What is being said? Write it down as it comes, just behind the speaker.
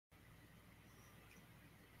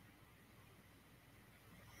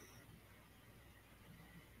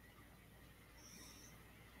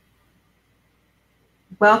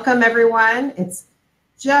Welcome, everyone. It's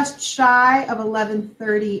just shy of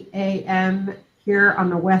 11:30 a.m. here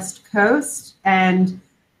on the West Coast, and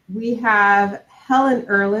we have Helen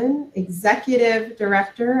Irlen, Executive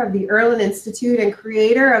Director of the Irlen Institute and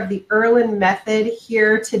creator of the Irlen Method,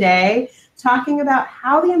 here today, talking about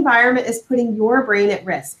how the environment is putting your brain at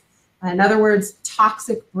risk. In other words,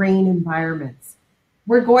 toxic brain environments.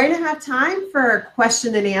 We're going to have time for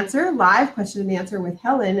question and answer, live question and answer with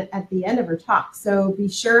Helen at the end of her talk. So be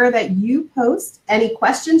sure that you post any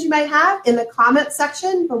questions you might have in the comment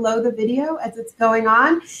section below the video as it's going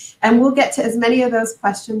on, and we'll get to as many of those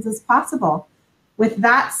questions as possible. With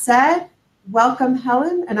that said, welcome,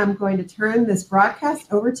 Helen, and I'm going to turn this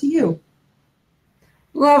broadcast over to you.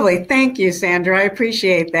 Lovely. Thank you, Sandra. I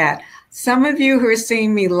appreciate that. Some of you who are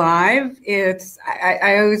seeing me live,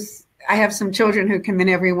 I have some children who come in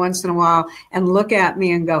every once in a while and look at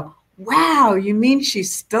me and go, wow, you mean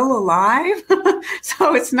she's still alive?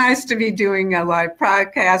 So it's nice to be doing a live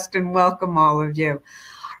podcast and welcome all of you.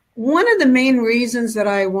 One of the main reasons that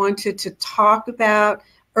I wanted to talk about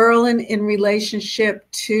Irlen in relationship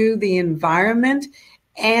to the environment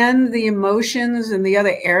and the emotions and the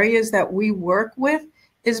other areas that we work with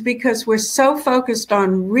is because we're so focused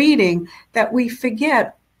on reading that we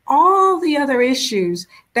forget all the other issues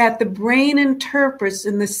that the brain interprets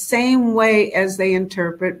in the same way as they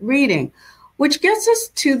interpret reading, which gets us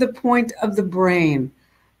to the point of the brain,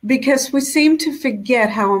 because we seem to forget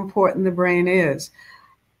how important the brain is.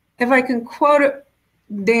 If I can quote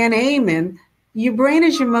Dan Amen, your brain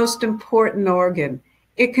is your most important organ.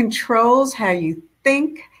 It controls how you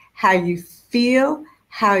think, how you feel,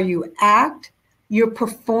 how you act, your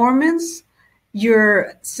performance,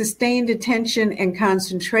 your sustained attention and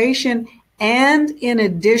concentration, and in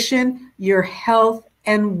addition, your health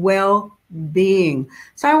and well-being.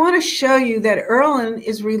 So I want to show you that Irlen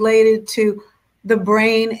is related to the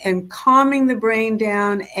brain and calming the brain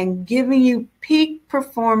down and giving you peak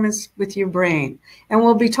performance with your brain. And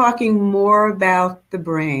we'll be talking more about the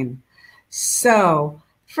brain. So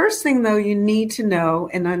first thing, though, you need to know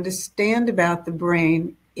and understand about the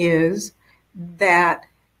brain is that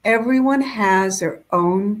everyone has their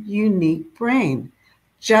own unique brain,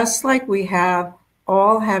 just like we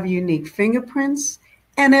all have unique fingerprints,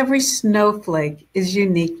 and every snowflake is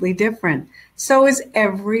uniquely different. So is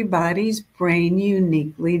everybody's brain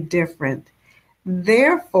uniquely different.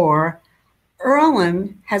 Therefore,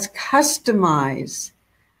 Irlen has customized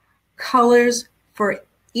colors for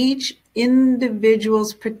each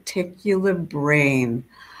individual's particular brain.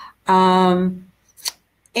 And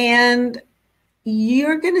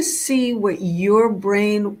you're going to see what your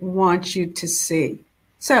brain wants you to see.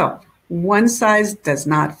 So one size does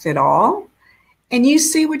not fit all, and you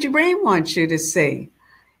see what your brain wants you to see.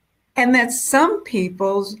 And that some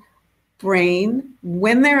people's brain,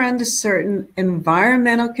 when they're under certain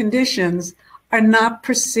environmental conditions, are not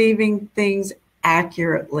perceiving things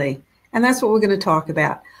accurately. And that's what we're going to talk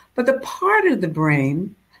about. But the part of the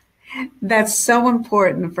brain that's so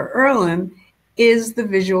important for Irlen is the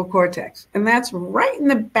visual cortex, and that's right in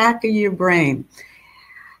the back of your brain.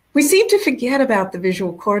 We seem to forget about the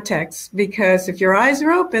visual cortex because if your eyes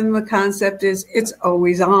are open, the concept is it's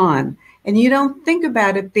always on, and you don't think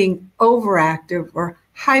about it being overactive or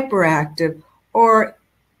hyperactive or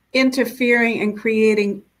interfering and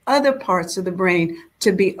creating other parts of the brain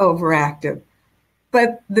to be overactive.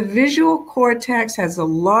 But the visual cortex has the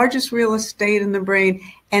largest real estate in the brain,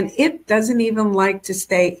 and it doesn't even like to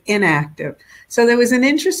stay inactive. So there was an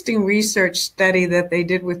interesting research study that they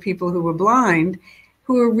did with people who were blind,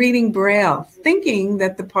 who were reading Braille, thinking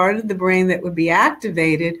that the part of the brain that would be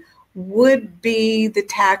activated would be the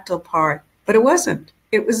tactile part, but it wasn't.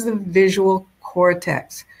 It was the visual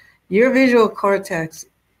cortex. Your visual cortex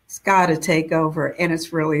has got to take over, and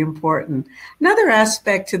it's really important. Another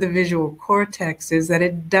aspect to the visual cortex is that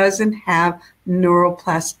it doesn't have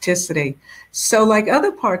neuroplasticity. So like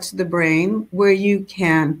other parts of the brain where you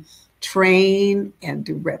can train and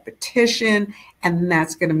do repetition, and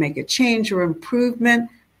that's going to make a change or improvement,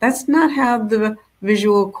 that's not how the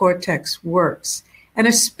visual cortex works. And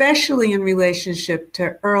especially in relationship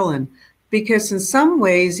to Irlen, because in some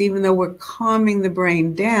ways, even though we're calming the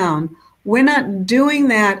brain down, we're not doing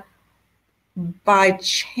that by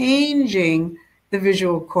changing the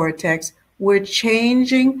visual cortex. We're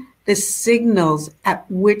changing the signals at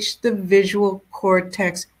which the visual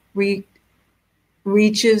cortex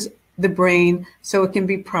reaches the brain so it can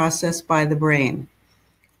be processed by the brain.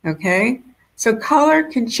 Okay? So color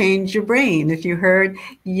can change your brain. If you heard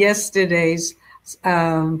yesterday's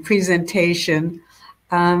presentation,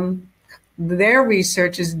 their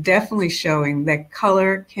research is definitely showing that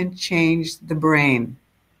color can change the brain.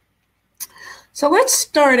 So let's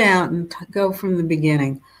start out and go from the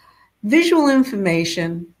beginning. Visual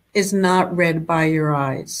information is not read by your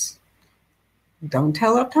eyes. Don't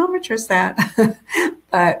tell optometrists that.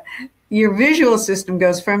 But your visual system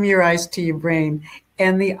goes from your eyes to your brain.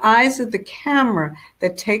 And the eyes are the camera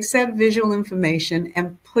that takes that visual information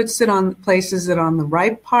and places it on the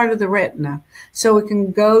right part of the retina so it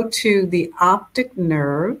can go to the optic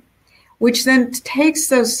nerve, which then takes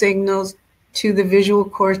those signals to the visual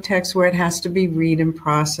cortex where it has to be read and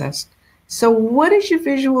processed. So what is your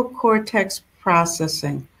visual cortex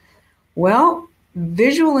processing? Well,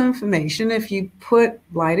 visual information, if you put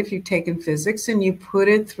light, if you've taken physics and you put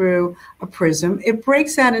it through a prism, it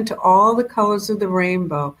breaks out into all the colors of the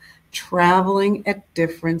rainbow, traveling at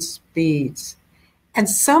different speeds. And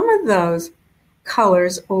some of those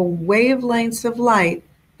colors or wavelengths of light,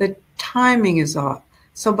 the timing is off.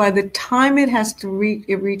 So by the time it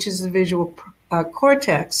reaches the visual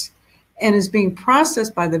cortex and is being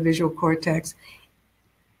processed by the visual cortex,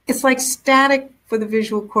 it's like static for the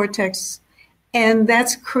visual cortex. And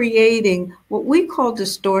that's creating what we call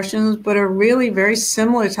distortions, but are really very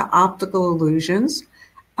similar to optical illusions,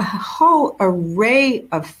 a whole array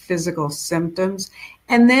of physical symptoms,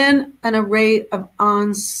 and then an array of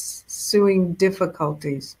ensuing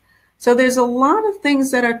difficulties. So there's a lot of things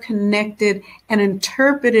that are connected and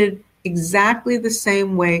interpreted exactly the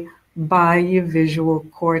same way by your visual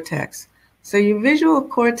cortex. So your visual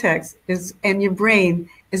cortex and your brain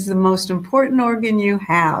is the most important organ you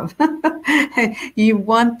have. You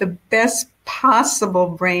want the best possible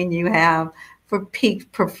brain you have for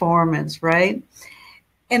peak performance, right?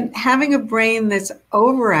 And having a brain that's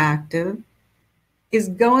overactive is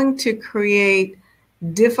going to create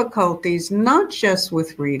difficulties, not just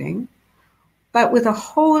with reading, but with a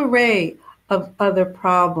whole array of other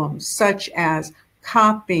problems, such as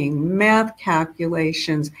copying, math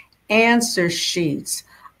calculations, answer sheets.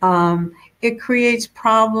 It creates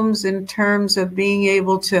problems in terms of being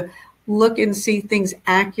able to look and see things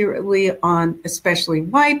accurately on especially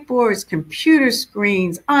whiteboards, computer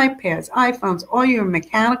screens, iPads, iPhones, all your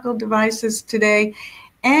mechanical devices today,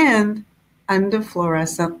 and under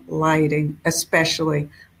fluorescent lighting, especially.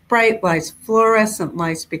 Bright lights, fluorescent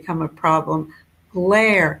lights become a problem.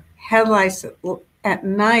 Glare, headlights at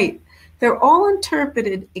night, they're all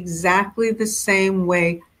interpreted exactly the same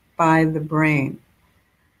way by the brain.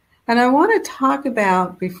 And I want to talk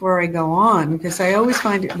about, before I go on, because I always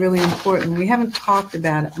find it really important, we haven't talked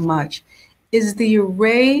about it much, is the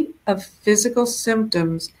array of physical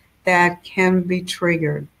symptoms that can be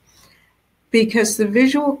triggered. Because the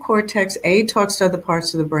visual cortex, talks to other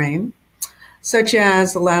parts of the brain, such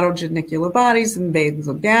as the lateral genicular bodies and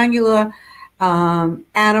basal ganglia.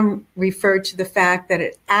 Adam referred to the fact that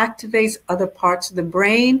it activates other parts of the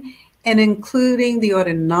brain, and including the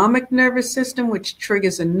autonomic nervous system, which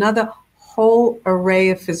triggers another whole array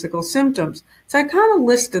of physical symptoms. So I kind of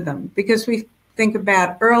listed them because we think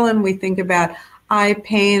about Irlen, we think about eye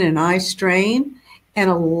pain and eye strain, and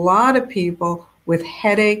a lot of people with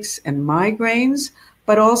headaches and migraines,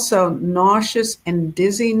 but also nauseous and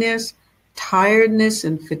dizziness, tiredness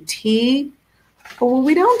and fatigue. But what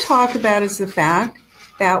we don't talk about is the fact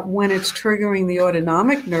that when it's triggering the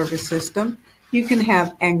autonomic nervous system, you can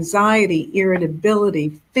have anxiety,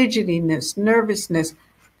 irritability, fidgetiness, nervousness,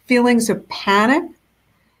 feelings of panic,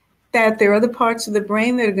 that there are other parts of the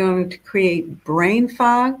brain that are going to create brain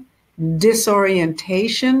fog,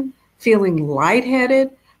 disorientation, feeling lightheaded,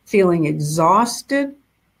 feeling exhausted,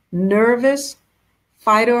 nervous,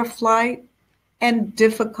 fight or flight, and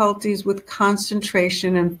difficulties with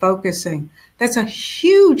concentration and focusing. That's a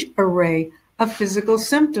huge array of physical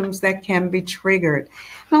symptoms that can be triggered.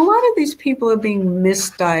 And a lot of these people are being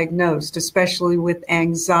misdiagnosed, especially with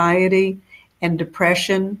anxiety and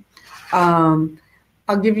depression. I'll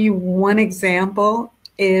give you one example,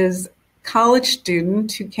 is a college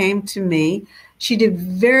student who came to me. She did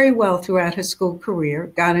very well throughout her school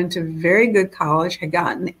career, got into very good college, had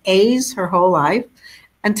gotten A's her whole life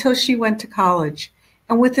until she went to college.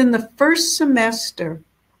 And within the first semester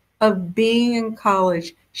of being in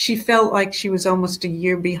college, she felt like she was almost a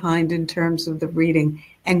year behind in terms of the reading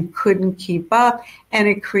and couldn't keep up. And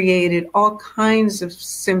it created all kinds of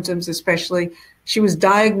symptoms, especially she was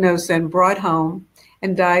diagnosed and brought home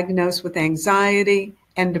and diagnosed with anxiety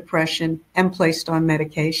and depression and placed on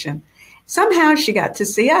medication. Somehow she got to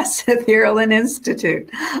see us at the Irlen Institute.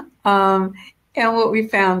 And what we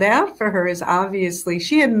found out for her is obviously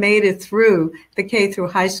she had made it through the K through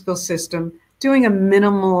high school system doing a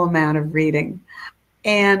minimal amount of reading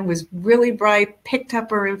and was really bright, picked up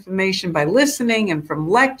her information by listening and from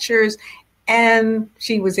lectures, And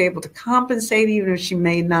she was able to compensate, even if she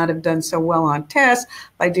may not have done so well on tests,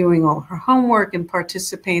 by doing all her homework and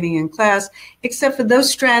participating in class, except for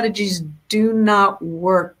those strategies do not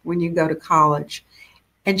work when you go to college.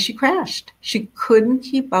 And she crashed. She couldn't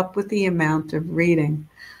keep up with the amount of reading.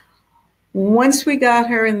 Once we got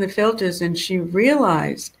her in the filters and she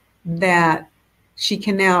realized that she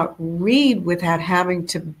can now read without having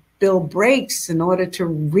to build breaks in order to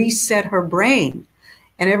reset her brain.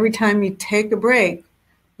 And every time you take a break,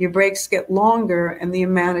 your breaks get longer and the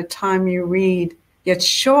amount of time you read gets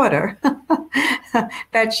shorter,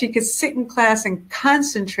 that she could sit in class and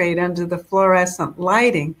concentrate under the fluorescent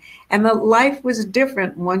lighting. And that life was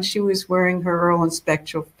different once she was wearing her Irlen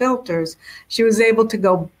Spectral Filters. She was able to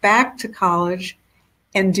go back to college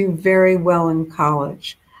and do very well in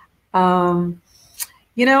college.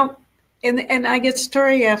 You know, and I get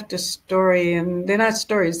story after story, and they're not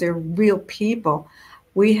stories, they're real people.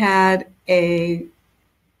 We had a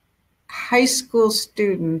high school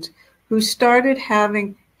student who started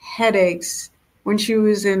having headaches when she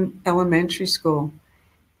was in elementary school.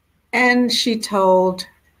 And she told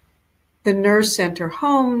the nurse sent her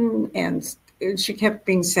home, and she kept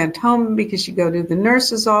being sent home because she'd go to the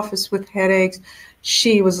nurse's office with headaches.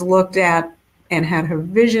 She was looked at and had her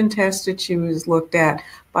vision tested. She was looked at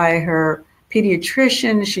by her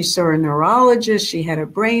pediatrician. She saw a neurologist. She had a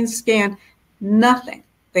brain scan. Nothing.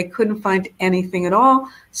 They couldn't find anything at all.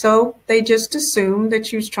 So they just assumed that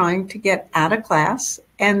she was trying to get out of class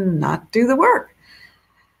and not do the work.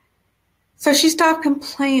 So she stopped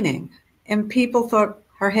complaining, and people thought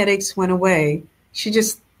her headaches went away. She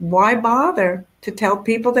just, why bother to tell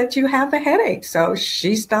people that you have a headache? So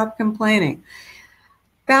she stopped complaining.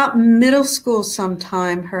 About middle school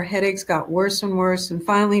sometime, her headaches got worse and worse. And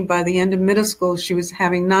finally, by the end of middle school, she was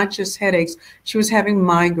having not just headaches, she was having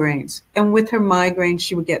migraines. And with her migraines,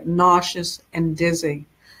 she would get nauseous and dizzy.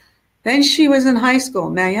 Then she was in high school.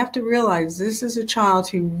 Now you have to realize this is a child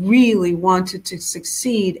who really wanted to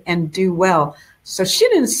succeed and do well. So she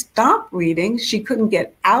didn't stop reading. She couldn't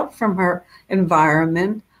get out from her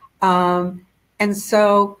environment. And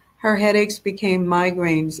so her headaches became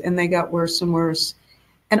migraines, and they got worse and worse.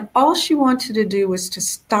 And all she wanted to do was to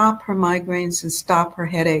stop her migraines and stop her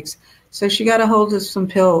headaches. So she got a hold of some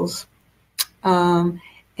pills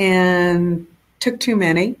and took too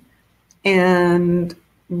many, and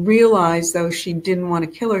realized, though, she didn't want to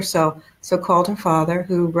kill herself. So called her father,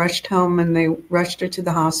 who rushed home, and they rushed her to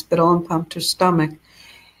the hospital and pumped her stomach.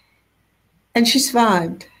 And she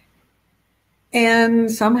survived. And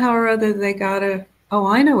somehow or other, they got her, oh,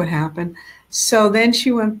 I know what happened. So then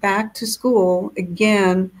she went back to school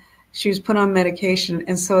again. She was put on medication,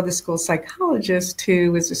 and saw the school psychologist,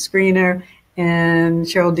 who was a screener, and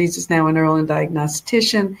Cheryl Dees is now an Irlen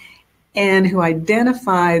diagnostician, and who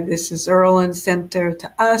identified this as Irlen, sent her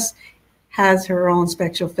to us, has her Irlen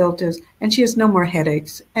Spectral Filters, and she has no more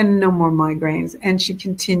headaches and no more migraines, and she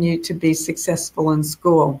continued to be successful in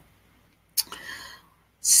school.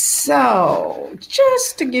 So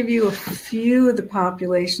just to give you a few of the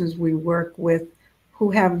populations we work with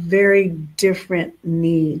who have very different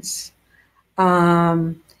needs.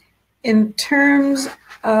 In terms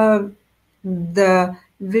of the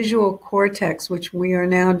visual cortex, which we are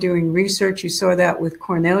now doing research, you saw that with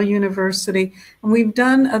Cornell University, and we've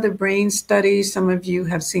done other brain studies. Some of you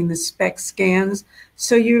have seen the SPECT scans.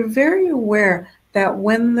 So you're very aware that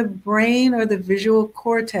when the brain or the visual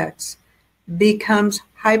cortex becomes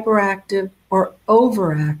hyperactive or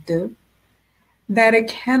overactive, that it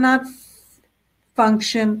cannot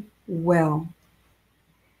function well.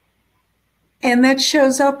 And that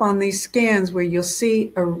shows up on these scans where you'll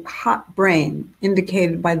see a hot brain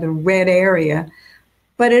indicated by the red area,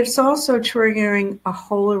 but it's also triggering a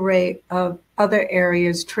whole array of other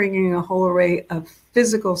areas, triggering a whole array of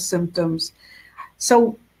physical symptoms.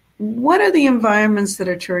 So what are the environments that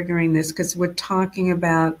are triggering this? Because we're talking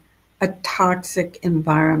about a toxic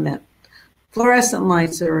environment. Fluorescent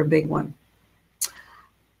lights are a big one.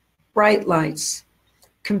 Bright lights,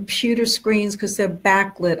 computer screens because they're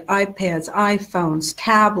backlit, iPads, iPhones,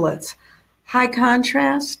 tablets, high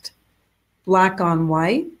contrast, black on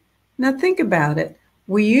white. Now think about it.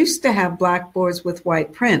 We used to have blackboards with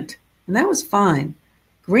white print, and that was fine.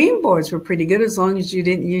 Green boards were pretty good as long as you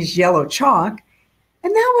didn't use yellow chalk.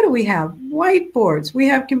 And now what do we have? Whiteboards. We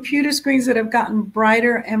have computer screens that have gotten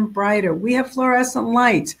brighter and brighter. We have fluorescent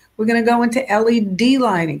lights. We're going to go into LED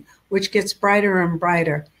lighting, which gets brighter and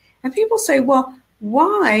brighter. And people say, well,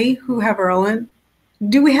 why, who have Irlen,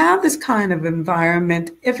 do we have this kind of environment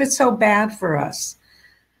if it's so bad for us?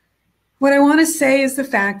 What I want to say is the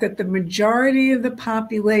fact that the majority of the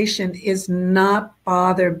population is not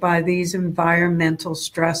bothered by these environmental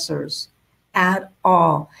stressors at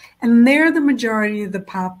all. And they're the majority of the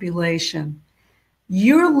population.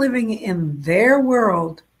 You're living in their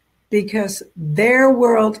world because their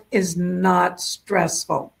world is not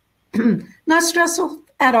stressful. Not stressful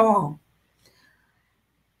at all.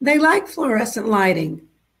 They like fluorescent lighting.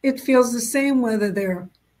 It feels the same whether they're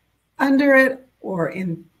under it or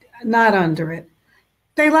not under it.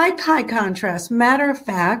 They like high contrast. Matter of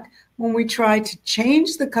fact, when we try to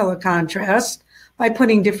change the color contrast by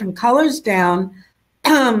putting different colors down,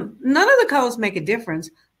 none of the colors make a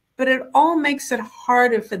difference, but it all makes it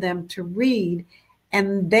harder for them to read,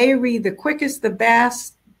 and they read the quickest, the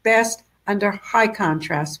best under high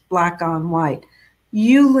contrast, black on white.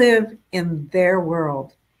 You live in their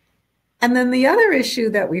world. And then the other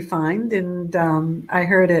issue that we find, and I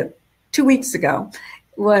heard it 2 weeks ago,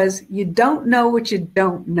 was you don't know what you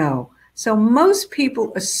don't know. So most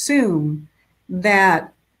people assume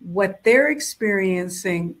that what they're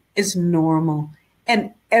experiencing is normal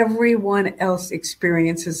and everyone else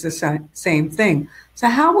experiences the same thing. So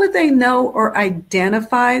how would they know or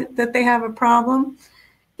identify that they have a problem,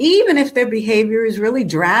 even if their behavior is really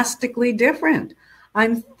drastically different?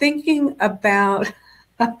 I'm thinking about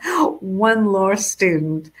one law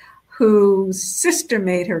student whose sister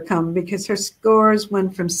made her come because her scores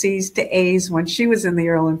went from C's to A's when she was in the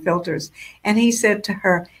Irlen Filters. And he said to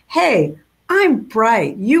her, "Hey, I'm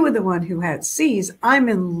bright. You were the one who had C's. I'm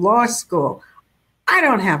in law school. I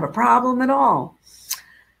don't have a problem at all."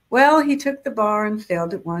 Well, he took the bar and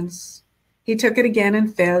failed it once. He took it again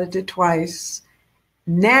and failed it twice.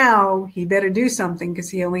 Now he better do something because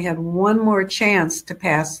he only had one more chance to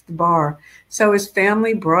pass the bar. So his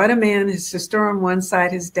family brought him in, his sister on one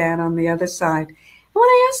side, his dad on the other side. And when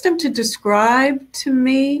I asked him to describe to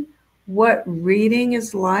me what reading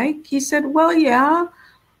is like, he said, "Well, yeah,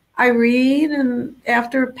 I read, and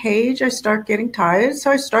after a page, I start getting tired, so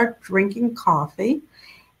I start drinking coffee.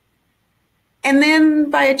 And then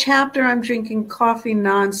by a chapter, I'm drinking coffee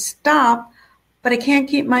nonstop, but I can't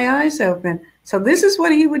keep my eyes open." So this is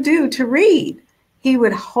what he would do to read. He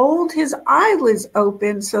would hold his eyelids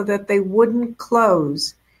open so that they wouldn't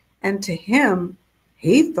close. And to him,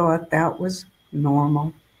 he thought that was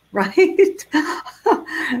normal, right?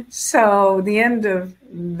 So the end of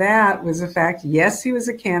that was the fact, yes, he was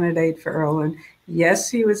a candidate for Irlen. Yes,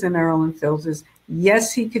 he was in Irlen Filters.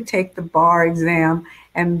 Yes, he could take the bar exam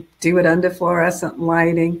and do it under fluorescent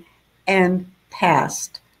lighting and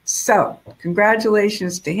passed. So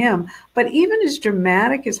congratulations to him. But even as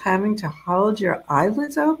dramatic as having to hold your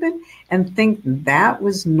eyelids open and think that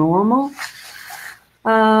was normal,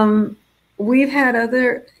 we've had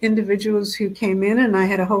other individuals who came in, and I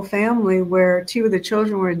had a whole family where 2 of the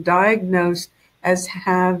children were diagnosed as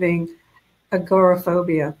having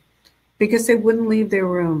agoraphobia because they wouldn't leave their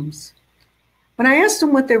rooms. When I asked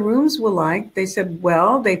them what their rooms were like, they said,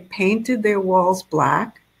 well, they painted their walls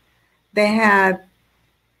black. They had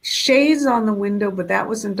shades on the window, but that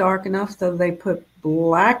wasn't dark enough, so they put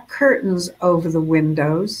black curtains over the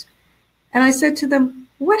windows. And I said to them,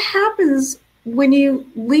 what happens when you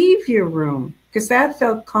leave your room? Because that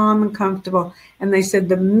felt calm and comfortable. And they said,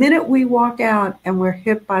 the minute we walk out and we're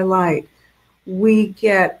hit by light, we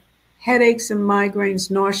get headaches and migraines,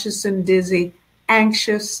 nauseous and dizzy,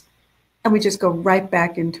 anxious, and we just go right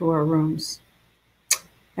back into our rooms.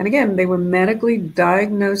 And again, they were medically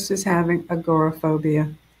diagnosed as having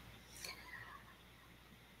agoraphobia.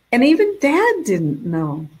 And even Dad didn't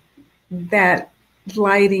know that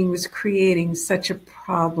lighting was creating such a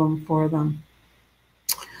problem for them.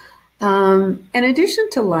 In addition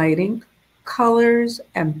to lighting, colors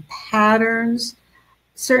and patterns,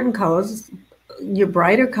 certain colors, your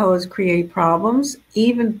brighter colors create problems.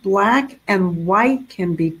 Even black and white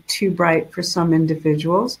can be too bright for some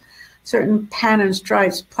individuals. Certain patterns,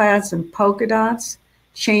 stripes, plaids, and polka dots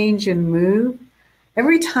change and move.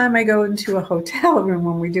 Every time I go into a hotel room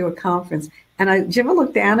when we do a conference, and do you ever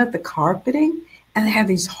look down at the carpeting? And they have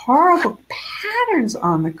these horrible patterns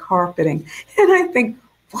on the carpeting. And I think,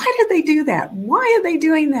 why did they do that? Why are they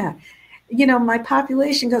doing that? You know, my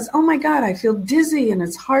population goes, oh my God, I feel dizzy and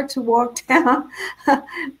it's hard to walk down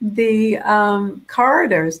the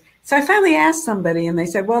corridors. So I finally asked somebody and they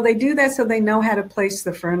said, well, they do that so they know how to place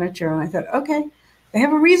the furniture. And I thought, okay, they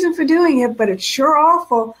have a reason for doing it, but it's sure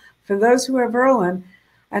awful for those who have Irlen.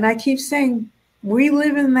 And I keep saying, we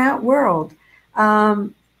live in that world.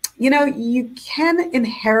 You know, you can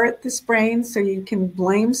inherit this brain, so you can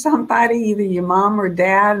blame somebody, either your mom or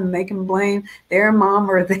dad, and they can blame their mom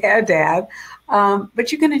or their dad.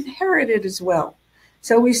 But you can inherit it as well.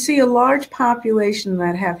 So we see a large population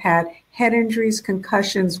that have had head injuries,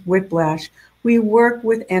 concussions, whiplash. We work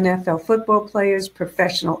with NFL football players,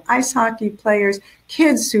 professional ice hockey players,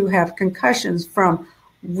 kids who have concussions from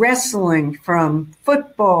wrestling, from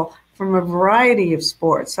football, from a variety of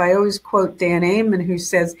sports. I always quote Dan Amon, who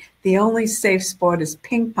says, the only safe sport is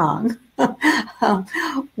ping pong.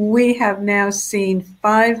 We have now seen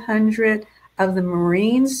 500 of the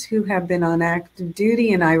Marines who have been on active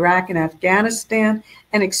duty in Iraq and Afghanistan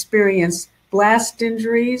and experienced blast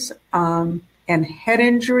injuries and head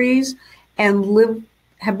injuries, and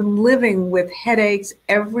have been living with headaches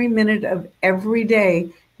every minute of every day,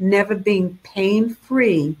 never being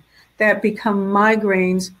pain-free, that become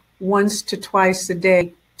migraines once to twice a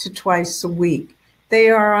day to twice a week. They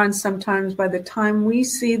are on, sometimes by the time we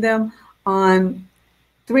see them, on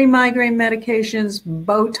 3 migraine medications,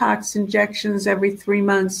 Botox injections every 3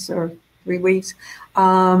 months or 3 weeks,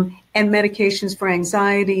 and medications for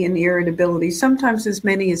anxiety and irritability, sometimes as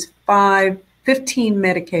many as 15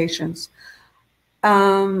 medications.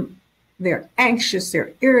 They're anxious,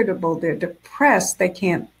 they're irritable, they're depressed, they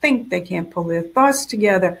can't think, they can't pull their thoughts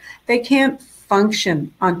together, they can't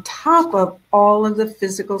function on top of all of the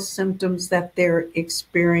physical symptoms that they're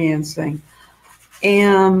experiencing.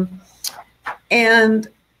 And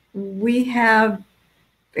we have,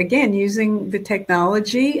 again, using the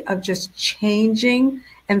technology of just changing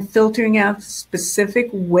and filtering out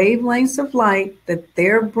specific wavelengths of light that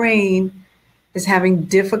their brain is having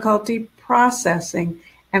difficulty processing.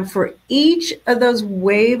 And for each of those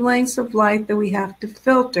wavelengths of light that we have to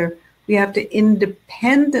filter, we have to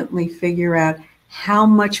independently figure out how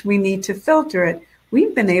much we need to filter it.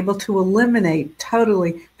 We've been able to eliminate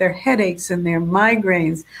totally their headaches and their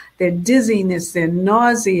migraines, their dizziness, their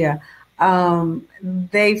nausea.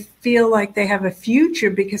 They feel like they have a future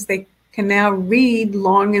because they can now read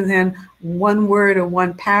longer than one word or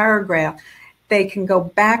one paragraph. They can go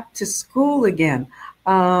back to school again.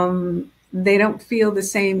 They don't feel the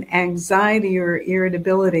same anxiety or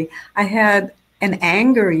irritability. I had an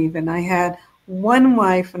anger even. I had one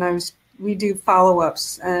wife, and we do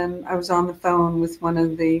follow-ups, and I was on the phone with one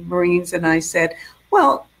of the Marines, and I said,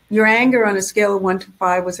 well, your anger on a scale of 1 to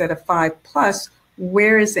 5 was at a 5+.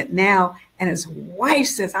 Where is it now? And his wife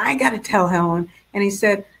says, I got to tell Helen. And he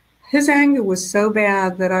said, his anger was so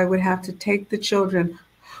bad that I would have to take the children,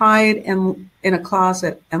 hide in a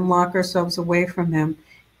closet, and lock ourselves away from him.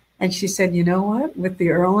 And she said, you know what? With the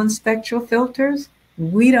Irlen Spectral Filters,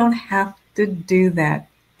 we don't have to do that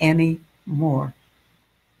anymore.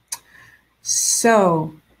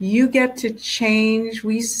 So you get to change.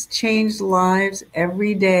 We change lives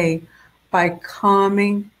every day by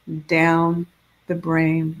calming down the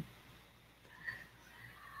brain,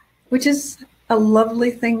 which is a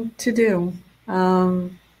lovely thing to do.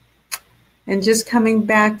 And just coming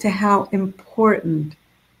back to how important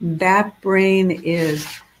that brain is.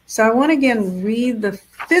 So I want to again read the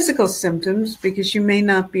physical symptoms, because you may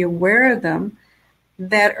not be aware of them,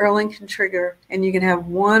 that Irlen can trigger, and you can have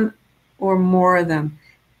one or more of them.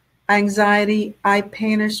 Anxiety, eye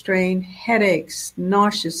pain or strain, headaches,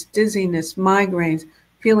 nauseous, dizziness, migraines,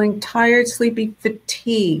 feeling tired, sleepy,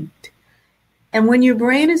 fatigued. And when your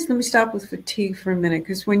brain is, let me stop with fatigue for a minute,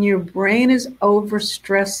 because when your brain is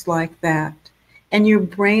overstressed like that, and your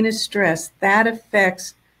brain is stressed, that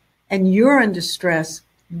affects, and you're under stress,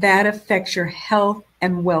 that affects your health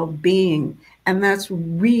and well-being. And that's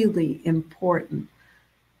really important.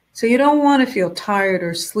 So you don't want to feel tired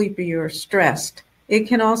or sleepy or stressed. It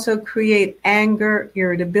can also create anger,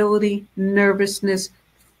 irritability, nervousness,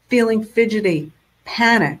 feeling fidgety,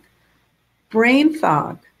 panic, brain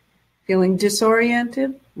fog, feeling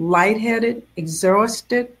disoriented, lightheaded,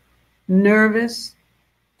 exhausted, nervous,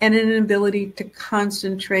 and an inability to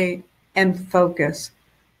concentrate and focus.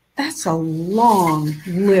 That's a long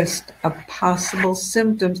list of possible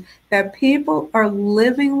symptoms that people are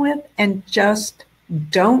living with and just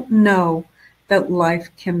don't know that life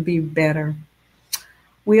can be better.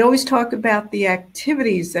 We always talk about the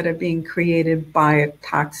activities that are being created by a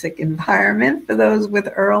toxic environment for those with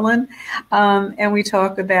Irlen. And we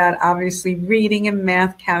talk about, obviously, reading and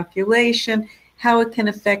math calculation, how it can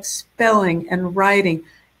affect spelling and writing,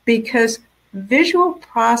 because visual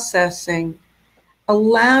processing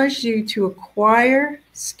allows you to acquire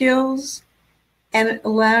skills, and it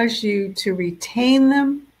allows you to retain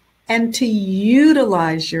them and to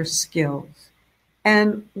utilize your skills.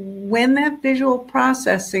 And when that visual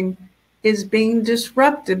processing is being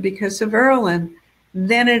disrupted because of Irlen,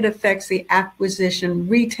 then it affects the acquisition,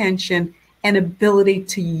 retention, and ability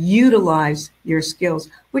to utilize your skills,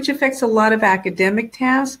 which affects a lot of academic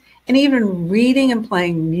tasks, and even reading and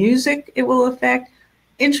playing music it will affect,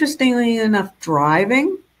 Interestingly enough,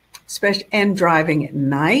 driving, especially and driving at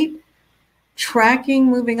night, tracking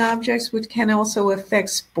moving objects, which can also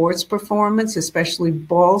affect sports performance, especially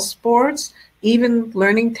ball sports. Even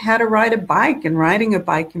learning how to ride a bike and riding a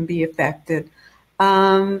bike can be affected.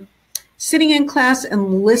 Sitting in class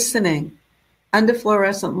and listening under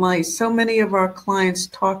fluorescent light. So many of our clients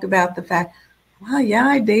talk about the fact, well, yeah,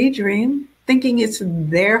 I daydream, thinking it's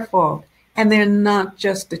their fault. And they're not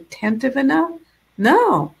just attentive enough.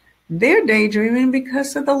 No, they're daydreaming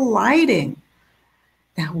because of the lighting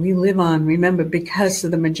that we live on. Remember, because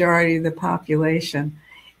of the majority of the population.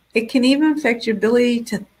 It can even affect your ability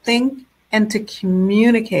to think and to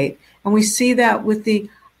communicate. And we see that with the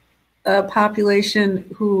population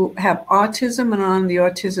who have autism and on the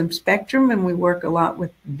autism spectrum, and we work a lot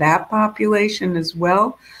with that population as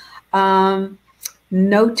well.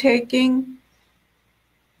 Note-taking,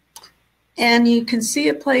 and you can see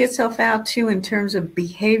it play itself out too in terms of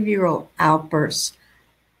behavioral outbursts.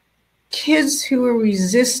 Kids who are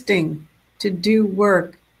resisting to do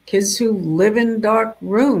work, kids who live in dark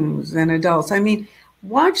rooms than adults. I mean,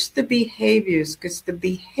 watch the behaviors, because the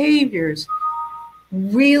behaviors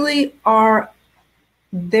really are,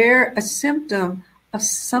 they're a symptom of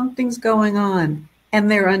something's going on and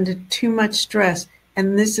they're under too much stress.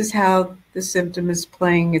 And this is how the symptom is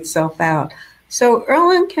playing itself out. So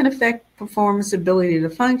Irlen can affect performance, ability to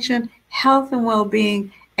function, health and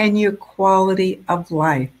well-being, and your quality of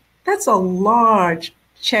life. That's a large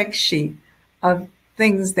check sheet of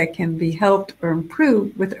things that can be helped or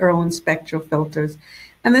improved with Irlen Spectral Filters.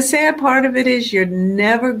 And the sad part of it is you're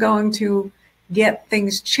never going to get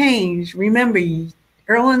things changed. Remember,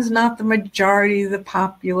 Irlen's not the majority of the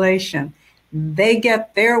population. They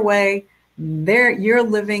get their way. You're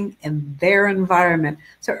living in their environment.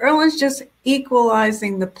 So Irlen's just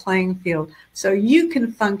equalizing the playing field so you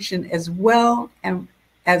can function as well and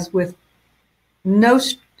as with no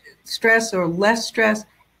stress or less stress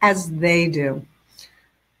as they do.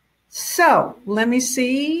 So let me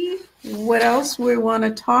see what else we want to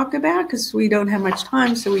talk about, because we don't have much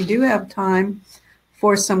time. So we do have time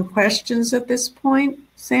for some questions at this point,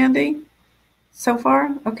 Sandy, so far?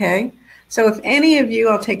 Okay. So if any of you,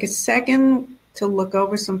 I'll take a second to look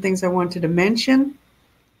over some things I wanted to mention.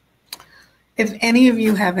 If any of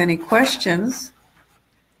you have any questions,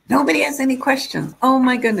 nobody has any questions. Oh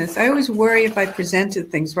my goodness. I always worry if I presented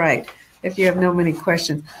things right, if you have no many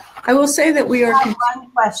questions. I will say that we are... I have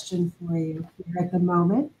one question for you here at the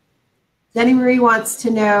moment. Jenny Marie wants to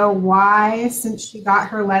know why, since she got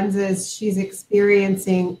her lenses, she's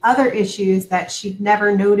experiencing other issues that she'd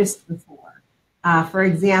never noticed before. For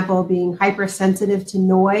example, being hypersensitive to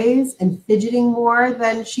noise and fidgeting more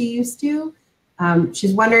than she used to.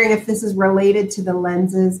 She's wondering if this is related to the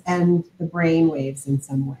lenses and the brain waves in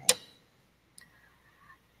some way.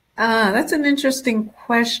 That's an interesting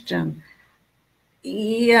question.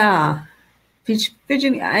 Yeah,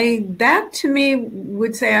 fidgeting. That to me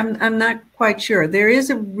would say I'm not quite sure. There is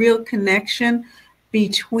a real connection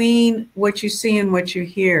between what you see and what you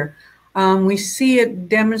hear. We see it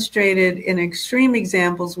demonstrated in extreme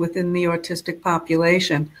examples within the autistic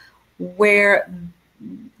population, where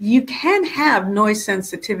you can have noise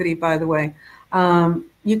sensitivity. By the way,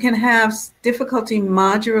 you can have difficulty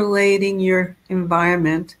modulating your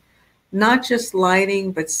environment, not just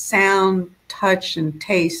lighting, but sound, touch, and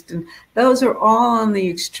taste. And those are all on the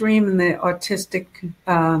extreme in the autistic,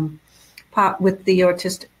 with the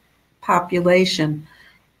autistic population.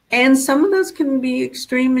 And some of those can be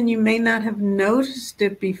extreme and you may not have noticed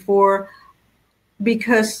it before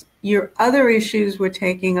because your other issues were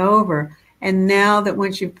taking over. And now that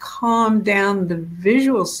once you've calmed down the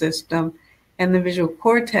visual system and the visual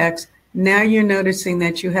cortex, now you're noticing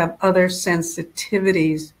that you have other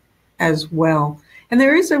sensitivities as well. And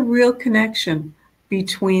there is a real connection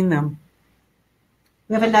between them.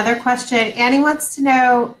 We have another question. Annie wants to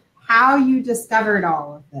know how you discovered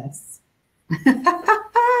all of this.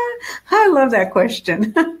 I love that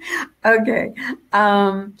question. Okay.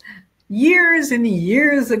 Years and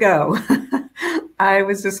years ago, I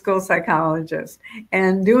was a school psychologist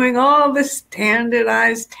and doing all the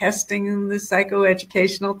standardized testing and the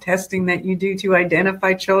psychoeducational testing that you do to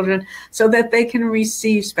identify children so that they can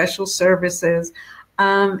receive special services.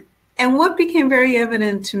 And what became very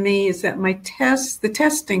evident to me is that my tests, the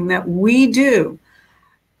testing that we do,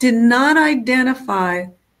 did not identify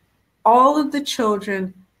all of the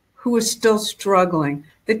children who were still struggling.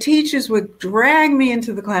 The teachers would drag me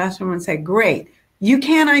into the classroom and say, great, you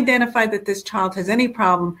can't identify that this child has any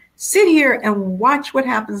problem. Sit here and watch what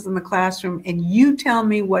happens in the classroom and you tell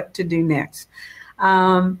me what to do next.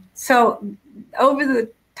 So over the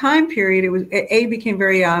time period, it became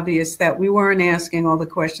very obvious that we weren't asking all the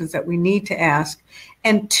questions that we need to ask.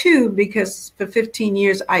 And two, because for 15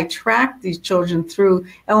 years, I tracked these children through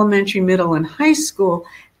elementary, middle, and high school,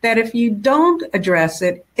 that if you don't address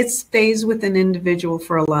it, it stays with an individual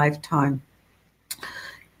for a lifetime.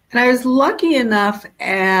 And I was lucky enough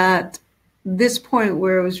at this point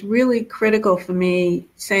where it was really critical for me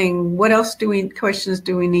saying, what else questions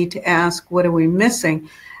do we need to ask? What are we missing?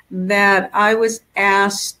 That I was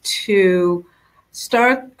asked to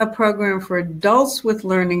start a program for adults with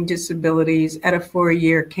learning disabilities at a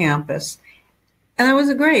 4-year campus. And that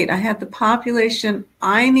was great. I had the population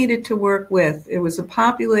I needed to work with. It was a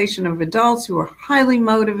population of adults who were highly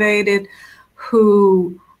motivated,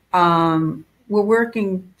 who were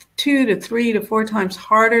working 2 to 3 to 4 times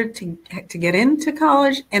harder to get into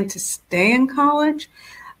college and to stay in college.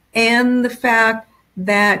 And the fact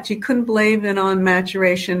that you couldn't blame it on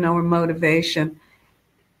maturation or motivation.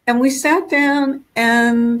 And we sat down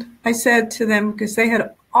and I said to them, because they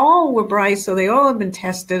all were bright, so they all had been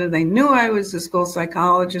tested, and they knew I was a school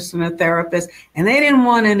psychologist and a therapist, and they didn't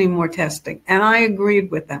want any more testing. And I agreed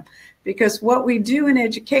with them, because what we do in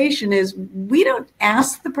education is we don't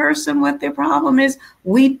ask the person what their problem is,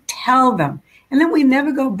 we tell them. And then we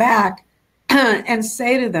never go back and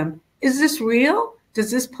say to them, is this real? Does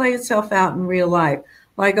this play itself out in real life?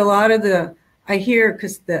 Like a lot of I hear,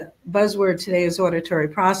 because the buzzword today is auditory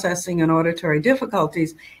processing and auditory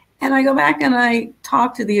difficulties. And I go back and I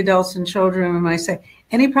talk to the adults and children and I say,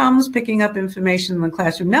 any problems picking up information in the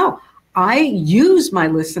classroom? No, I use my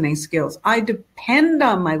listening skills. I depend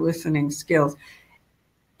on my listening skills.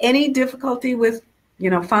 Any difficulty with,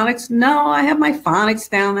 phonics? No, I have my phonics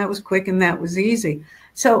down. That was quick and that was easy.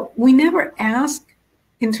 So we never ask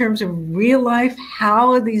in terms of real life,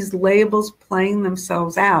 how are these labels playing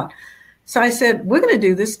themselves out? So I said, we're going to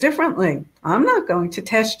do this differently. I'm not going to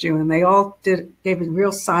test you. And they all gave a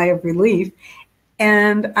real sigh of relief.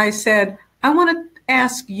 And I said, I want to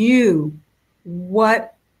ask you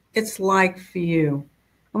what it's like for you.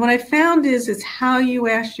 And what I found is it's how you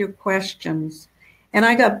ask your questions. And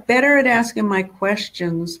I got better at asking my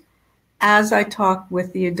questions as I talked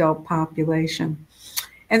with the adult population.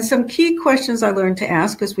 And some key questions I learned to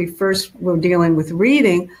ask, because we first were dealing with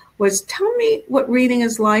reading, was tell me what reading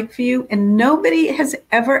is like for you. And nobody has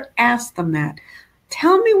ever asked them that.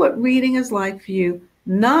 Tell me what reading is like for you,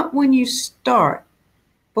 not when you start,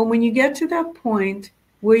 but when you get to that point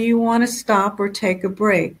where you want to stop or take a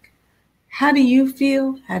break. How do you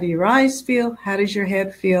feel? How do your eyes feel? How does your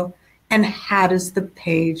head feel? And how does the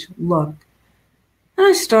page look? And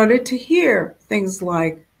I started to hear things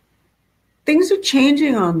like, things are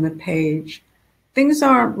changing on the page. Things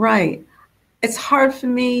aren't right. It's hard for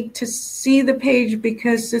me to see the page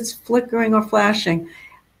because it's flickering or flashing.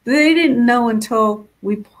 They didn't know until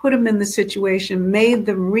we put them in the situation, made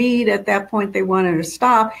them read at that point they wanted to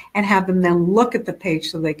stop, and have them then look at the page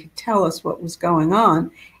so they could tell us what was going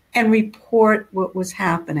on and report what was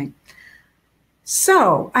happening.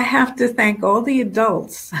 So I have to thank all the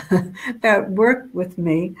adults that worked with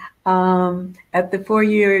me at the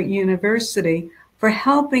 4-year university for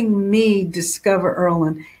helping me discover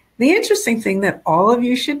Irlen. The interesting thing that all of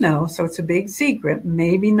you should know, so it's a big secret,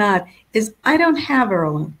 maybe not, is I don't have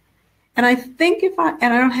Irlen. And I think I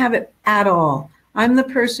don't have it at all. I'm the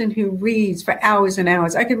person who reads for hours and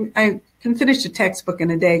hours. I can finish a textbook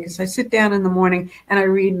in a day because I sit down in the morning and I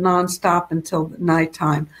read nonstop until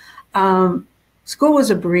nighttime. School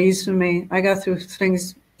was a breeze for me. I got through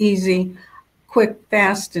things easy, quick,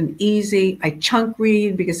 fast, and easy. I chunk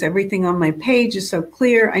read because everything on my page is so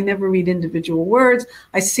clear. I never read individual words.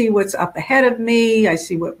 I see what's up ahead of me. I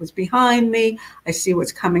see what was behind me. I see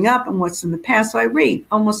what's coming up and what's in the past. So I read,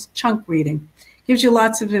 almost chunk reading. Gives you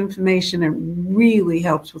lots of information and really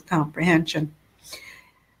helps with comprehension.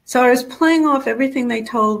 So I was playing off everything they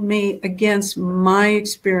told me against my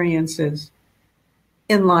experiences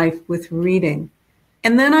in life with reading.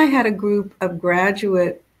 And then I had a group of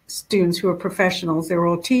graduate students who were professionals. They were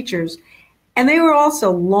all teachers, and they were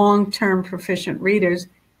also long-term proficient readers,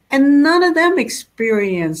 and none of them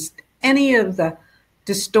experienced any of the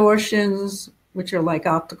distortions, which are like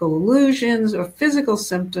optical illusions, or physical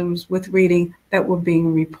symptoms with reading that were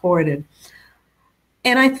being reported.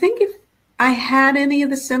 And I think if I had any of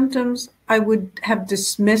the symptoms, I would have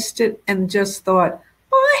dismissed it and just thought,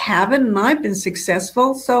 well, I haven't and I've been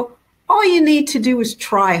successful, so all you need to do is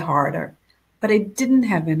try harder. But I didn't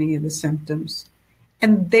have any of the symptoms.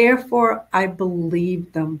 And therefore, I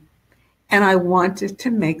believed them. And I wanted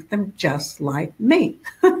to make them just like me.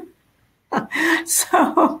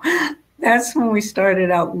 So That's when we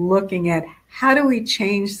started out looking at how do we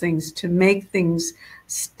change things to make things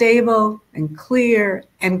stable and clear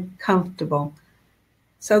and comfortable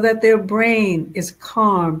so that their brain is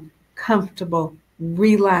calm, comfortable,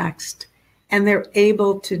 relaxed, and they're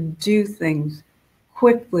able to do things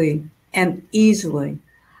quickly and easily.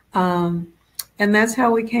 And that's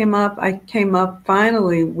how we came up. I came up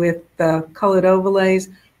finally with the colored overlays.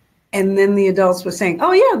 And then the adults were saying,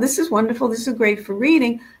 oh, yeah, this is wonderful. This is great for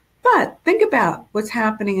reading. But think about what's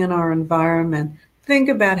happening in our environment. Think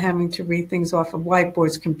about having to read things off of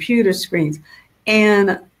whiteboards, computer screens,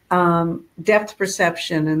 and depth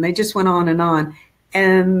perception. And they just went on and on.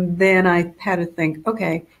 And then I had to think,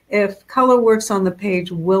 okay, if color works on the page,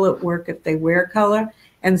 will it work if they wear color?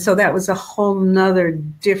 And so that was a whole nother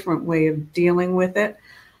different way of dealing with it.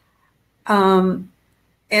 So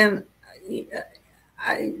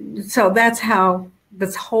that's how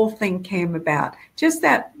this whole thing came about. Just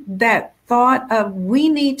that thought of we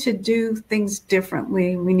need to do things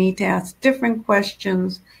differently. We need to ask different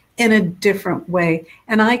questions in a different way.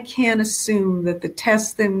 And I can't assume that the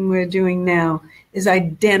test that we're doing now is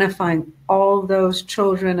identifying all those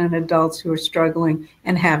children and adults who are struggling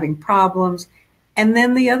and having problems. And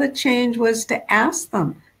then the other change was to ask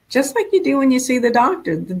them, just like you do when you see the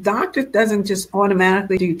doctor. The doctor doesn't just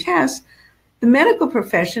automatically do tests. The medical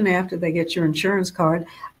profession, after they get your insurance card,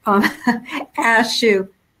 asks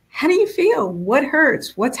you, how do you feel? What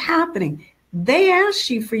hurts? What's happening? They ask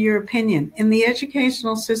you for your opinion. In the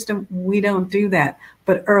educational system, we don't do that,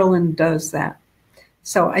 but Irlen does that.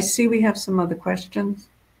 So I see we have some other questions.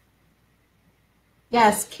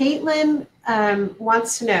 Yes, Caitlin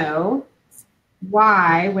wants to know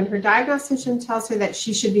why, when her diagnostician tells her that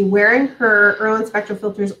she should be wearing her Irlen Spectral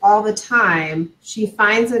Filters all the time, she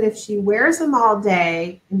finds that if she wears them all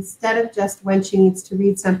day, instead of just when she needs to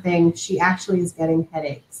read something, she actually is getting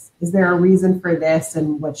headaches. Is there a reason for this,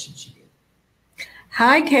 and what should she do?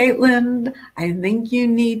 Hi, Caitlin. I think you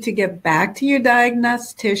need to get back to your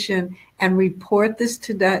diagnostician and report this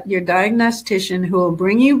to your diagnostician, who will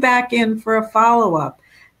bring you back in for a follow-up,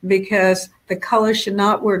 because the color should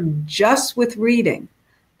not work just with reading.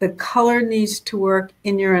 The color needs to work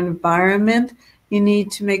in your environment. You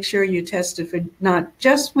need to make sure you test it for not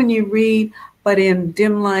just when you read, but in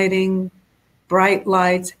dim lighting, bright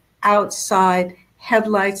lights, outside,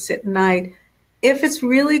 headlights at night. If it's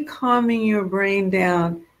really calming your brain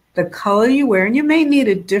down, the color you wear, and you may need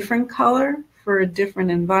a different color for a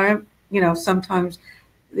different environment. You know, sometimes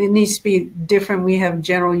it needs to be different. We have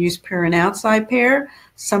general use pair and outside pair.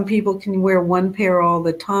 Some people can wear one pair all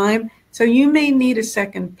the time. So you may need a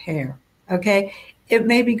second pair, okay? It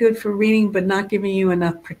may be good for reading, but not giving you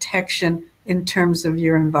enough protection in terms of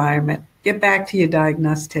your environment. Get back to your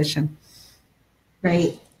diagnostician.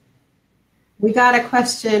 Great. We got a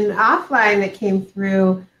question offline that came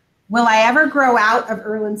through. Will I ever grow out of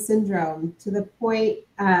Irlen syndrome to the point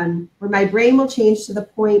where my brain will change to the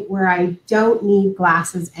point where I don't need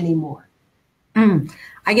glasses anymore?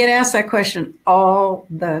 I get asked that question all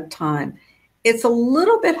the time. It's a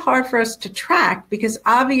little bit hard for us to track because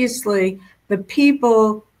obviously the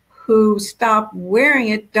people who stop wearing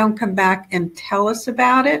it don't come back and tell us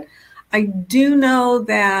about it. I do know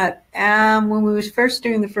that when we were first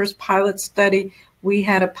doing the first pilot study, we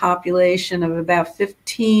had a population of about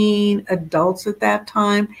 15 adults at that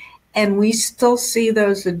time, and we still see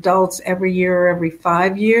those adults every year or every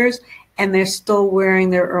 5 years, and they're still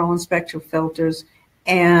wearing their Irlen Spectral Filters.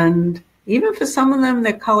 And even for some of them,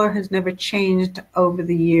 their color has never changed over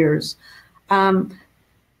the years.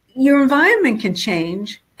 Your environment can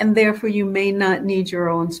change, and therefore you may not need your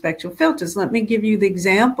Irlen Spectral Filters. Let me give you the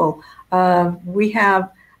example. We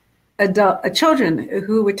have children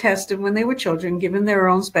who were tested when they were children, given their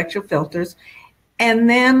own spectral filters, and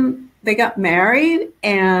then they got married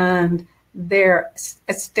and they're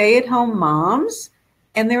stay-at-home moms,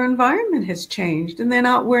 and their environment has changed, and they're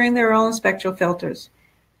not wearing their own spectral filters.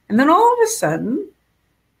 And then all of a sudden,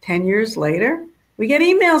 10 years later, we get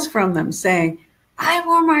emails from them saying, I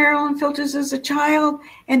wore my Irlen filters as a child,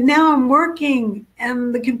 and now I'm working,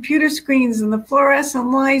 and the computer screens and the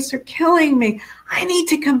fluorescent lights are killing me. I need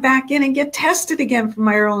to come back in and get tested again for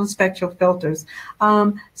my Irlen Spectral Filters.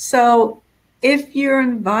 So if your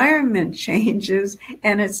environment changes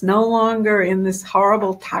and it's no longer in this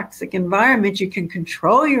horrible toxic environment, you can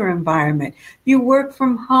control your environment. You work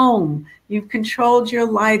from home. You've controlled your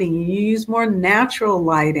lighting. You use more natural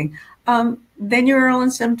lighting. Then your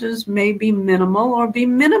Irlen symptoms may be minimal or be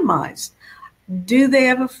minimized. Do they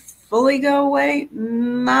ever fully go away?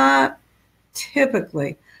 Not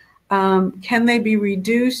typically. Can they be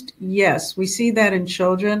reduced? Yes, we see that in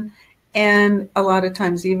children. and a lot of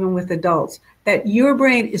times even with adults, that your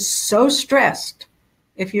brain is so stressed,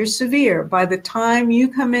 if you're severe, by the time you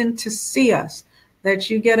come in to see us, that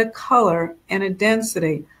you get a color and a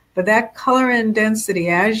density. But that color and density,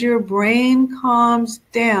 as your brain calms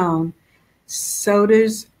down, so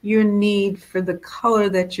does your need for the color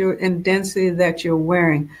that you're and density that you're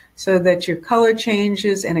wearing, so that your color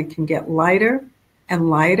changes and it can get lighter and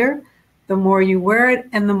lighter the more you wear it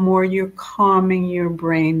and the more you're calming your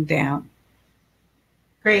brain down.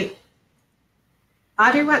 Great.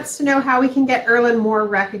 Audrey wants to know how we can get Irlen more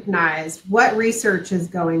recognized. What research is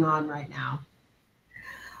going on right now?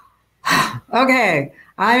 Okay,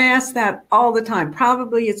 I ask that all the time.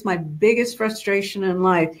 Probably it's my biggest frustration in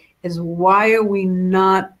life is why are we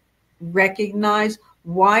not recognized?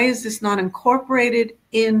 Why is this not incorporated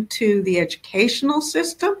into the educational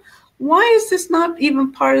system? Why is this not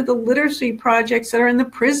even part of the literacy projects that are in the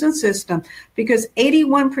prison system? Because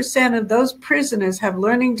 81% of those prisoners have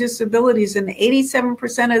learning disabilities, and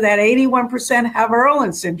 87% of that 81% have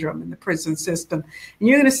Irlen Syndrome in the prison system. And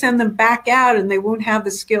you're going to send them back out and they won't have the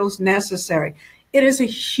skills necessary. It is a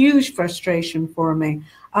huge frustration for me.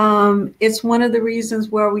 It's one of the reasons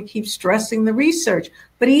where we keep stressing the research.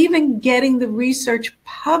 But even getting the research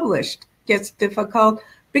published gets difficult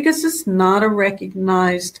because it's not a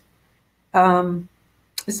recognized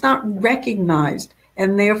it's not recognized,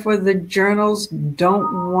 and therefore the journals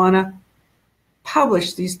don't want to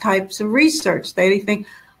publish these types of research. They think,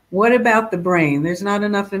 what about the brain? There's not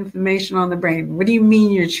enough information on the brain. What do you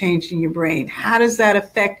mean you're changing your brain? How does that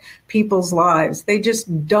affect people's lives? They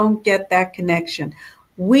just don't get that connection.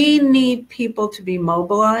 We need people to be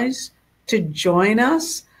mobilized, to join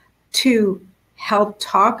us, to help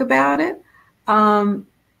talk about it.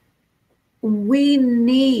 We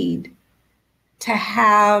need to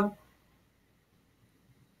have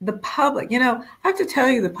the public, I have to tell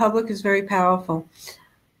you, the public is very powerful.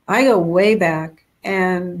 I go way back,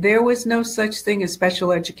 and there was no such thing as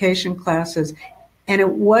special education classes. And it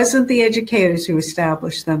wasn't the educators who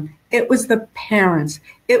established them. It was the parents.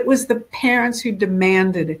 It was the parents who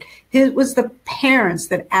demanded it. It was the parents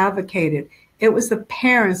that advocated. It was the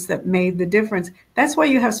parents that made the difference. That's why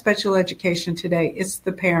you have special education today. It's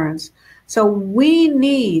the parents. So we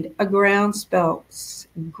need a groundswell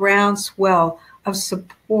of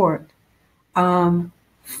support from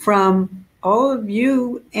all of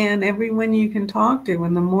you and everyone you can talk to.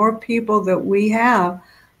 And the more people that we have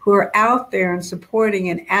who are out there and supporting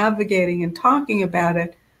and advocating and talking about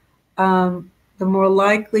it, the more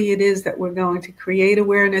likely it is that we're going to create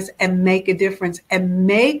awareness and make a difference and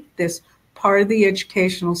make this part of the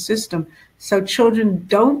educational system so children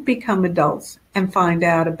don't become adults and find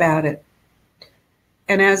out about it.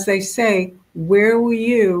 And as they say, where were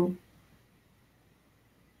you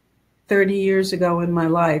 30 years ago in my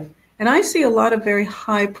life? And I see a lot of very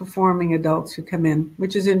high performing adults who come in,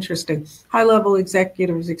 which is interesting, high level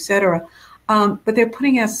executives, et cetera. But they're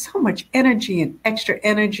putting out so much energy and extra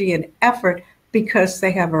energy and effort because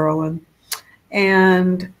they have Irlen,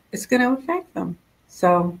 and it's going to affect them.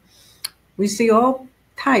 So we see all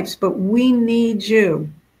types, but we need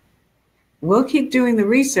you. We'll keep doing the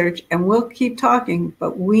research and we'll keep talking,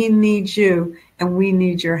 but we need you and we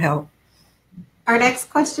need your help. Our next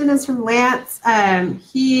question is from Lance.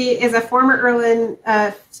 He is a former Irlen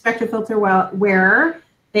Spectral Filter wearer.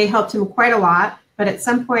 They helped him quite a lot, but at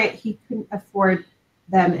some point he couldn't afford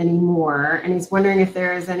them anymore. And he's wondering if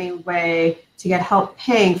there is any way to get help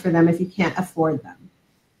paying for them if you can't afford them.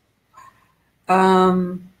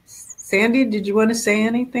 Sandy, did you want to say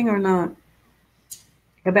anything or not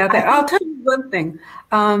about that? I'll tell you one thing,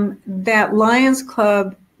 that Lions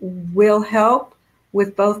Club will help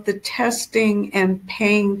with both the testing and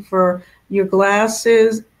paying for your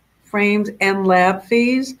glasses, frames, and lab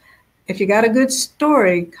fees. If you got a good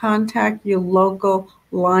story, contact your local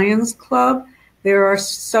Lions Club. There are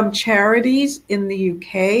some charities in the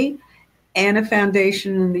UK and a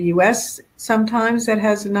foundation in the US sometimes that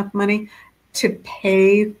has enough money to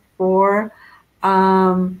pay for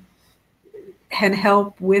and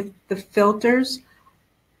help with the filters.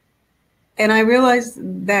 And I realize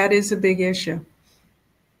that is a big issue.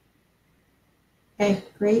 Okay,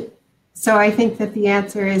 great. So I think that the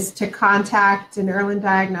answer is to contact an Irlen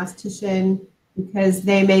diagnostician because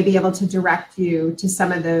they may be able to direct you to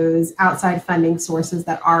some of those outside funding sources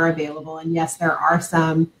that are available. And yes, there are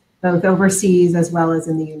some both overseas as well as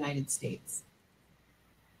in the United States.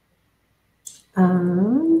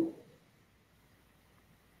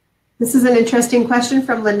 This is an interesting question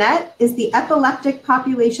from Lynette. Is the epileptic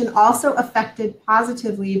population also affected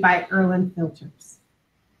positively by Irlen filters?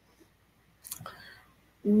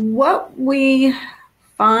 What we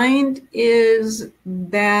find is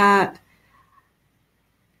that,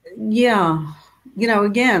 yeah,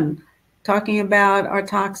 again, talking about our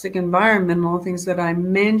toxic environment and all the things that I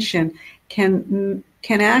mentioned can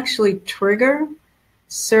actually trigger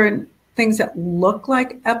certain things that look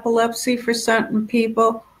like epilepsy for certain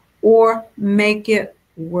people or make it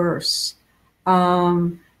worse.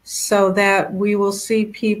 So that we will see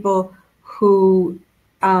people who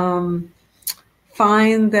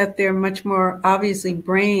find that they're much more, obviously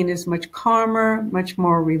brain is much calmer, much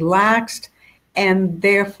more relaxed, and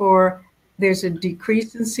therefore there's a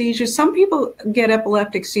decrease in seizures. Some people get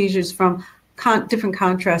epileptic seizures from different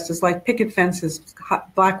contrasts, like picket fences,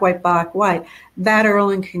 black, white, that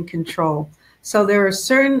Irlen can control. So there are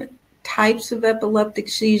certain types of epileptic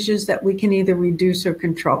seizures that we can either reduce or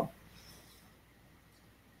control.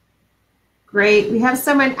 Great. We have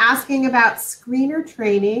someone asking about screener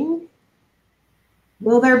training.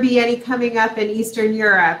 Will there be any coming up in Eastern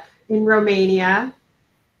Europe, in Romania?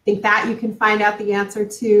 I think that you can find out the answer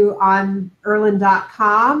to on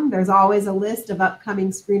Irlen.com. There's always a list of upcoming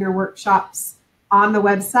screener workshops on the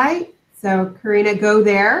website. So Karina, go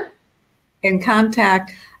there. And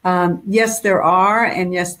contact, yes, there are,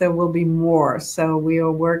 and yes, there will be more. So we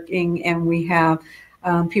are working, and we have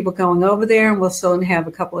people going over there, and we'll soon have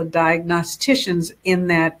a couple of diagnosticians in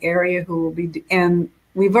that area who will be, and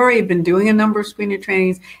we've already been doing a number of screener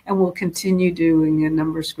trainings, and we'll continue doing a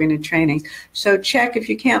number of screener trainings. So check, if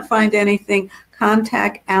you can't find anything,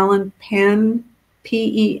 contact Alan Penn,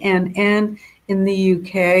 Penn, in the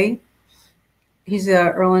UK. He's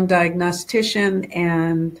an Irlen diagnostician,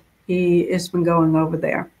 and he has been going over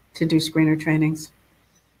there to do screener trainings.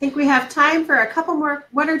 I think we have time for a couple more,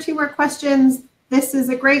 one or two more questions. This is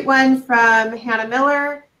a great one from Hannah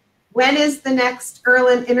Miller. When is the next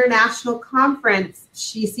Irlen International Conference?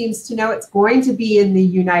 She seems to know it's going to be in the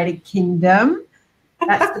United Kingdom.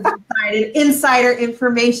 That's the insider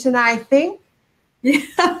information, I think. Yeah.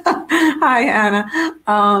 Hi,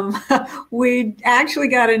 Anna. We actually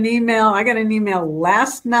got an email. I got an email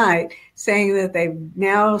last night saying that they've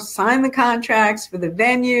now signed the contracts for the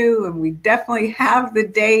venue, and we definitely have the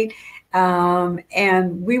date.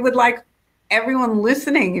 And we would like everyone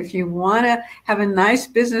listening, if you want to have a nice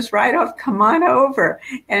business write-off, come on over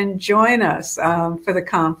and join us for the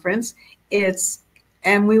conference.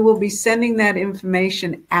 And we will be sending that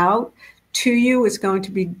information out to you. It's going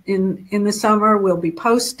to be in the summer. We'll be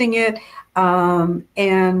posting it.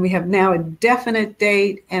 And we have now a definite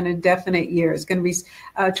date and a definite year. It's going to be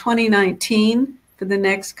 2019 for the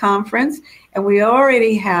next conference. And we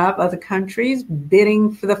already have other countries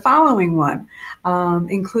bidding for the following one,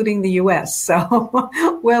 including the U.S. So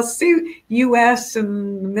we'll see U.S.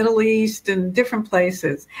 and the Middle East and different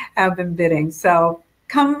places have been bidding. So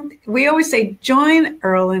come, we always say, join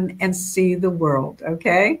Irlen and see the world,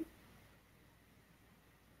 okay?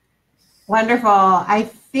 Wonderful. I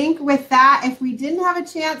think with that, if we didn't have a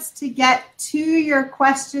chance to get to your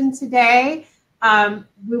question today,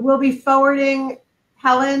 we will be forwarding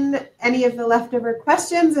Helen any of the leftover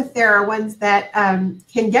questions. If there are ones that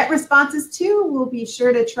can get responses to, we'll be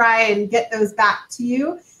sure to try and get those back to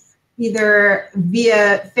you, either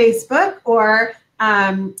via Facebook or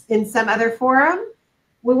in some other forum.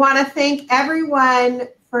 We want to thank everyone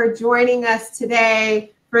for joining us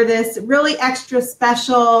today for this really extra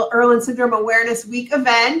special Irlen Syndrome Awareness Week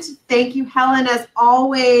event. Thank you, Helen, as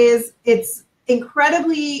always. It's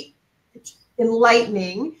incredibly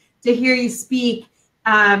enlightening to hear you speak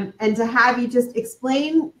and to have you just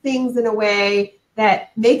explain things in a way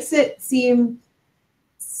that makes it seem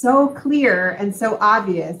so clear and so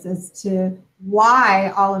obvious as to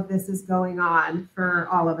why all of this is going on for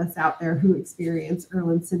all of us out there who experience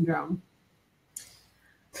Irlen Syndrome.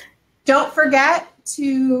 Don't forget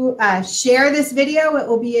to share this video. It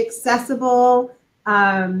will be accessible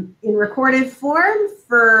in recorded form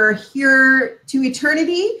for Here to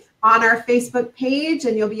Eternity on our Facebook page,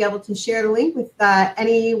 and you'll be able to share the link with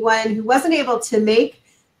anyone who wasn't able to make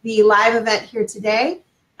the live event here today.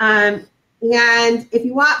 And if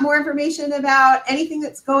you want more information about anything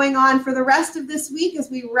that's going on for the rest of this week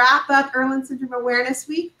as we wrap up Irlen Syndrome Awareness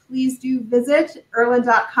Week, please do visit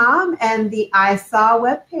Irlen.com and the I Saw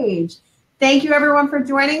webpage. Thank you, everyone, for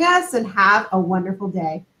joining us, and have a wonderful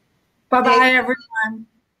day. Bye-bye, everyone.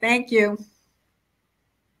 Thank you.